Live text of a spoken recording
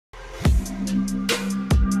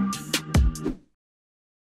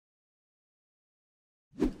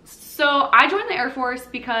I joined the Air Force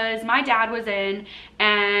because my dad was in,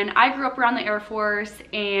 and I grew up around the Air Force,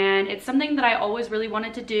 and it's something that I always really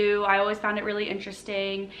wanted to do. I always found it really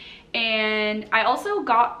interesting, and I also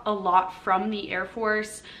got a lot from the Air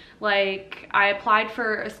Force. Like, I applied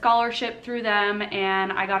for a scholarship through them,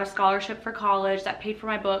 and I got a scholarship for college that paid for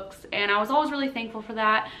my books, and I was always really thankful for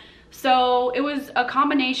that. So it was a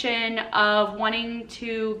combination of wanting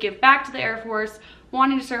to give back to the Air Force,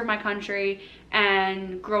 wanting to serve my country,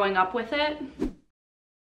 and growing up with it.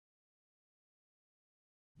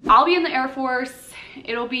 I'll be in the Air Force.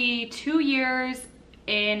 It'll be 2 years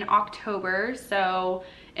in October, so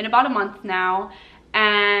in about a month now.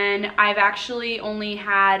 And I've actually only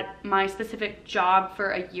had my specific job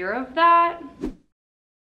for a year of that.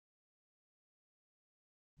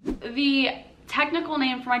 The technical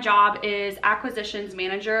name for my job is Acquisitions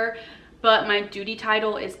Manager, but my duty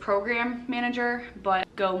title is Program Manager, but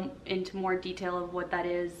go into more detail of what that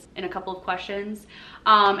is in a couple of questions.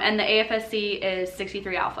 And the AFSC is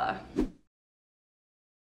 63 Alpha.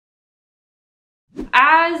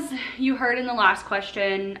 As you heard in the last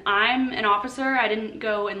question, I'm an officer. I didn't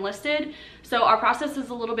go enlisted, so our process is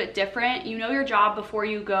a little bit different. You know your job before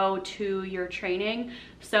you go to your training,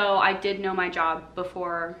 so I did know my job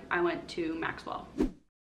before I went to Maxwell.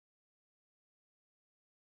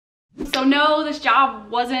 So no, this job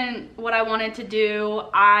wasn't what I wanted to do.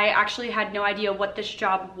 I actually had no idea what this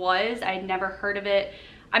job was. I had never heard of it.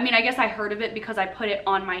 I mean, I guess I heard of it because I put it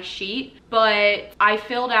on my sheet, but I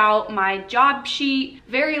filled out my job sheet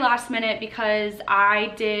very last minute because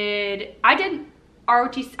I did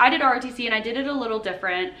ROTC, and I did it a little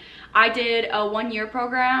different. I did a 1-year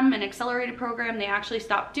program, an accelerated program. They actually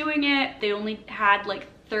stopped doing it. They only had like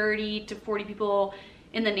 30 to 40 people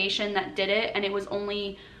in the nation that did it, and it was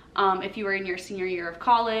only if you were in your senior year of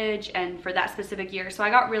college and for that specific year. So I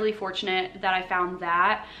got really fortunate that I found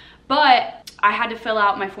that. But I had to fill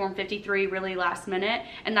out my Form 53 really last minute,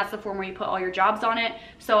 and that's the form where you put all your jobs on it.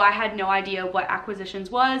 So I had no idea what acquisitions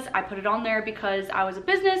was. I put it on there because I was a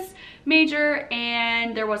business major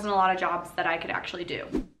and there wasn't a lot of jobs that I could actually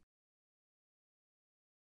do.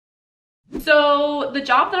 So the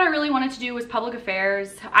job that I really wanted to do was public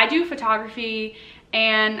affairs. I do photography,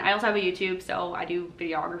 and I also have a YouTube, so I do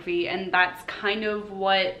videography, and that's kind of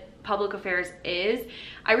what public affairs is.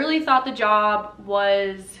 I really thought the job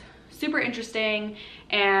was super interesting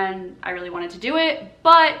and I really wanted to do it,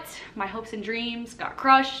 but my hopes and dreams got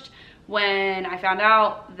crushed when I found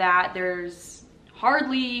out that there's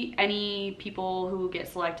hardly any people who get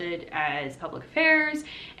selected as public affairs,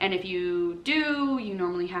 and if you do, you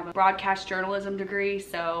normally have a broadcast journalism degree.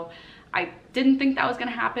 So I didn't think that was going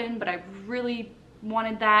to happen, but I really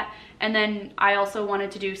wanted that. And then I also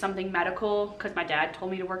wanted to do something medical because my dad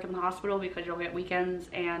told me to work in the hospital because you'll get weekends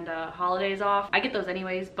and holidays off. I get those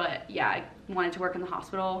anyways, but yeah, I wanted to work in the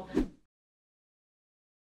hospital.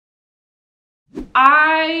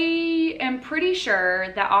 I am pretty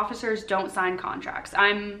sure that officers don't sign contracts.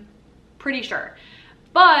 I'm pretty sure,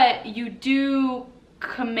 but you do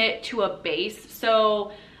commit to a base.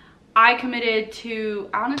 So I committed to,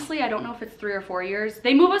 honestly, I don't know if it's 3 or 4 years.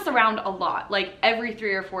 They move us around a lot, like every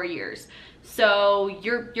 3 or 4 years. So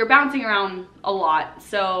you're bouncing around a lot.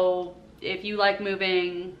 So if you like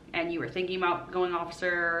moving and you were thinking about going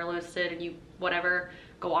officer or enlisted and you whatever,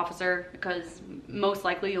 go officer, because most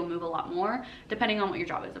likely you'll move a lot more, depending on what your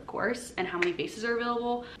job is, of course, and how many bases are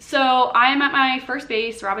available. So I am at my first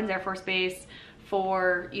base, Robins Air Force Base,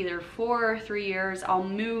 for either 4 or 3 years. I'll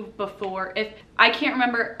move before, if I can't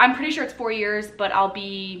remember, I'm pretty sure it's 4 years, but I'll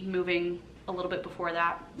be moving a little bit before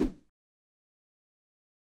that.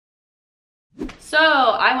 So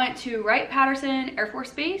I went to Wright-Patterson Air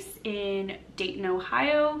Force Base in Dayton,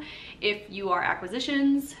 Ohio. If you are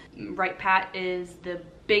acquisitions, Wright-Pat is the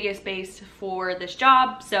biggest base for this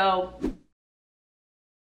job. So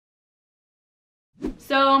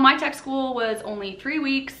my tech school was only 3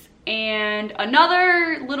 weeks. And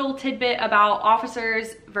another little tidbit about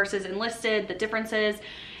officers versus enlisted, the differences: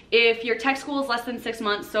 if your tech school is less than 6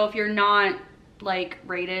 months, so if you're not like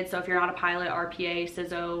rated, so if you're not a pilot, RPA,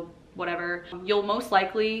 CISO, whatever, you'll most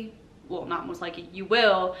likely, well, not most likely, you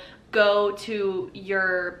will go to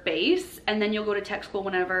your base, and then you'll go to tech school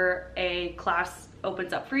whenever a class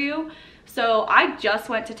opens up for you. So I just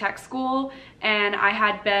went to tech school, and I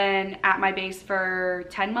had been at my base for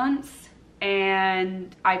 10 months.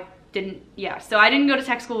 And I didn't go to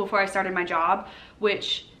tech school before I started my job,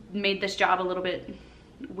 which made this job a little bit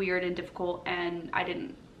weird and difficult, and I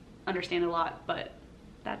didn't understand a lot, but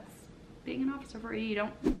that's being an officer for you, you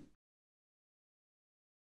don't.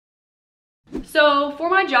 So for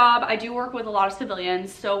my job, I do work with a lot of civilians.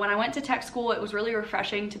 So when I went to tech school, it was really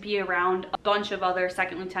refreshing to be around a bunch of other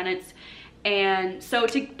second lieutenants. And so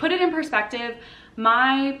to put it in perspective,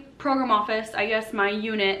 my program office, I guess my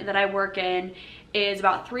unit that I work in, is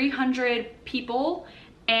about 300 people,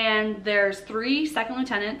 and there's 3 second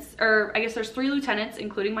lieutenants, or I guess there's 3 lieutenants,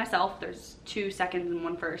 including myself. There's 2 seconds and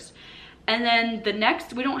 1 first. And then the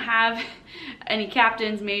next, we don't have any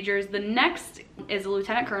captains, majors. The next is a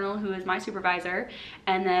lieutenant colonel, who is my supervisor,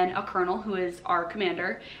 and then a colonel, who is our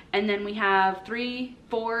commander. And then we have 3,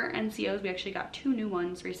 4 NCOs. We actually got 2 new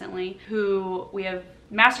ones recently, who we have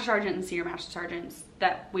master sergeant and senior master sergeants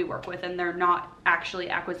that we work with, and they're not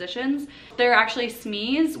actually acquisitions. They're actually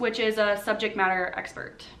SMEs, which is a subject matter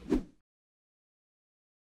expert.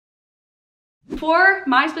 For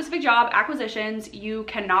my specific job, acquisitions, you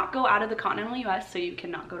cannot go out of the continental US, so you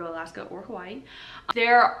cannot go to Alaska or Hawaii.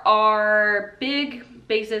 There are big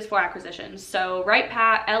bases for acquisitions. So Wright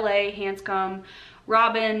Pat, LA, Hanscom,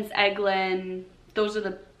 Robbins, Eglin, those are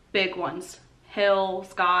the big ones. Hill,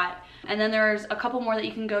 Scott, and then there's a couple more that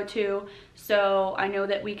you can go to. So I know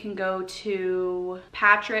that we can go to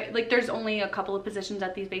Patrick. Like, there's only a couple of positions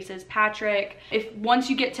at these bases. Patrick, if once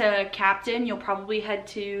you get to captain, you'll probably head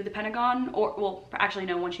to the Pentagon, or well, actually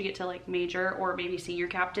no, once you get to like major or maybe senior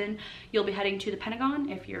captain, you'll be heading to the Pentagon.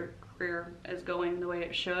 If your career is going the way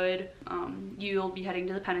it should, you'll be heading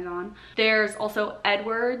to the Pentagon. There's also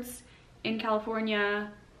Edwards in California,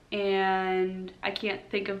 and I can't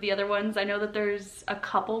think of the other ones. I know that there's a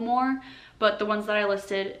couple more, but the ones that I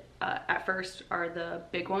listed at first are the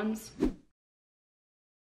big ones.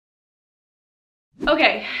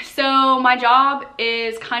 Okay, so my job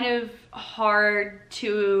is kind of hard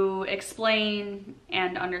to explain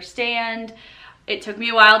and understand. It took me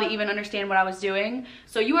a while to even understand what I was doing.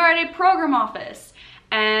 So you are at a program office,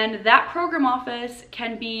 and that program office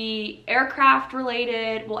can be aircraft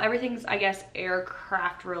related. Well, everything's, I guess,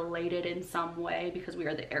 aircraft related in some way because we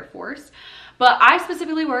are the Air Force. But I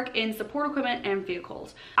specifically work in support equipment and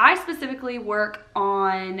vehicles. I specifically work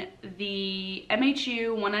on the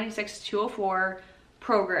MHU 196-204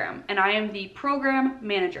 program, and I am the program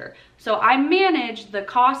manager. So I manage the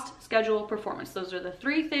cost, schedule, performance. Those are the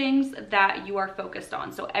 3 things that you are focused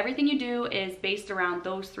on. So everything you do is based around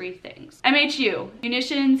those 3 things. MHU,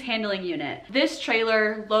 Munitions Handling Unit. This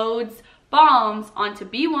trailer loads bombs onto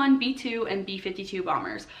B-1, B-2, and B-52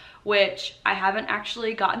 bombers, which I haven't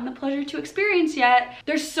actually gotten the pleasure to experience yet.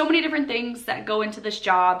 There's so many different things that go into this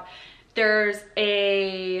job. There's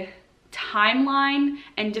a timeline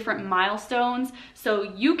and different milestones. So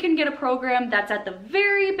you can get a program that's at the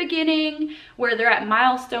very beginning where they're at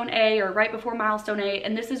milestone A or right before milestone A,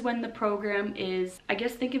 and this is when the program is, I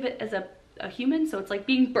guess, think of it as a human, so it's like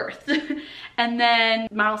being birthed. And then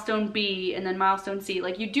milestone B, and then milestone C.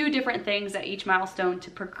 Like, you do different things at each milestone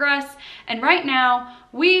to progress. And right now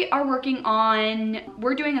we are working on,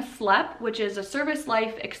 we're doing a SLEP, which is a service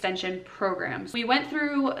life extension program. We went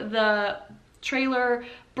through the trailer,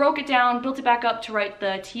 broke it down, built it back up to write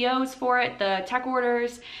the TOs for it, the tech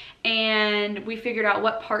orders, and we figured out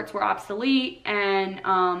what parts were obsolete and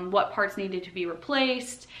what parts needed to be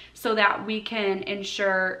replaced so that we can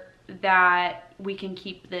ensure that we can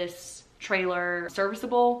keep this trailer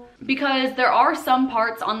serviceable, because there are some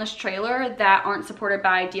parts on this trailer that aren't supported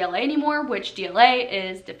by DLA anymore, which DLA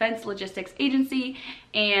is Defense Logistics Agency,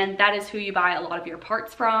 and that is who you buy a lot of your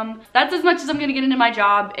parts from. That's as much as I'm gonna get into my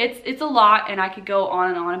job. It's a lot, and I could go on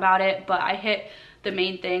and on about it, but I hit the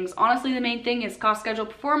main things. Honestly, the main thing is cost, schedule,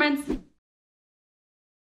 performance.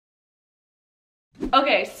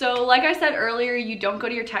 Okay, so like I said earlier, you don't go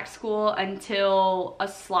to your tech school until a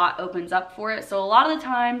slot opens up for it. So a lot of the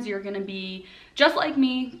times you're gonna be just like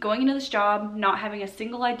me, going into this job, not having a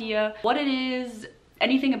single idea what it is,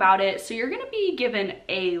 anything about it. So you're gonna be given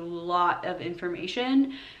a lot of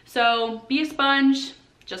information. So be a sponge,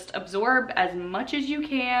 just absorb as much as you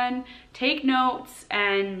can, take notes,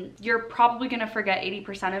 and you're probably gonna forget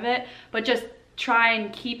 80% of it, but just try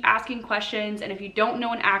and keep asking questions. And if you don't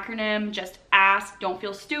know an acronym, just ask. Don't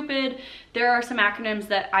feel stupid. There are some acronyms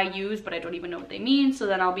that I use, but I don't even know what they mean. So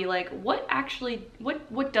then I'll be like, what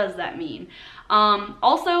does that mean?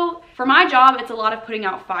 Also, for my job, it's a lot of putting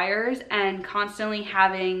out fires and constantly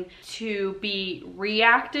having to be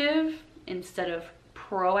reactive instead of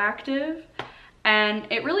proactive. And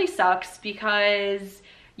it really sucks because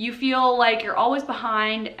you feel like you're always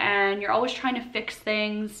behind and you're always trying to fix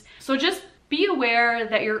things. So just be aware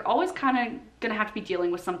that you're always kind of gonna have to be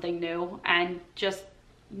dealing with something new, and just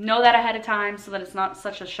know that ahead of time so that it's not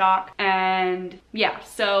such a shock. And yeah,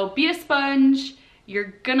 so be a sponge.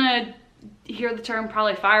 You're gonna hear the term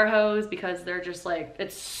probably fire hose because they're just like,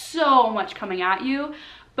 it's so much coming at you,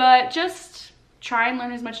 but just try and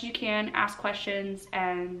learn as much as you can, ask questions,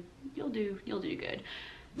 and you'll do good.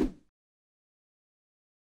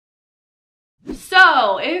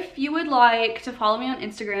 So if you would like to follow me on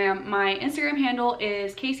Instagram, my Instagram handle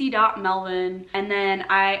is casey.melvin, and then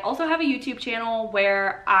I also have a YouTube channel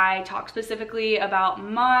where I talk specifically about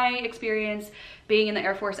my experience being in the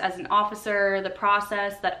Air Force as an officer, the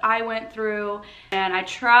process that I went through, and I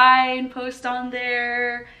try and post on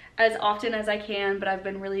there as often as I can, but I've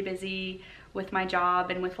been really busy with my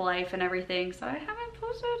job and with life and everything, so I haven't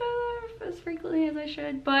posted as frequently as I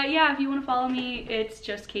should. But yeah, if you want to follow me, it's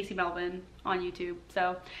just Casey Melvin on YouTube.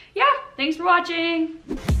 So yeah, thanks for watching.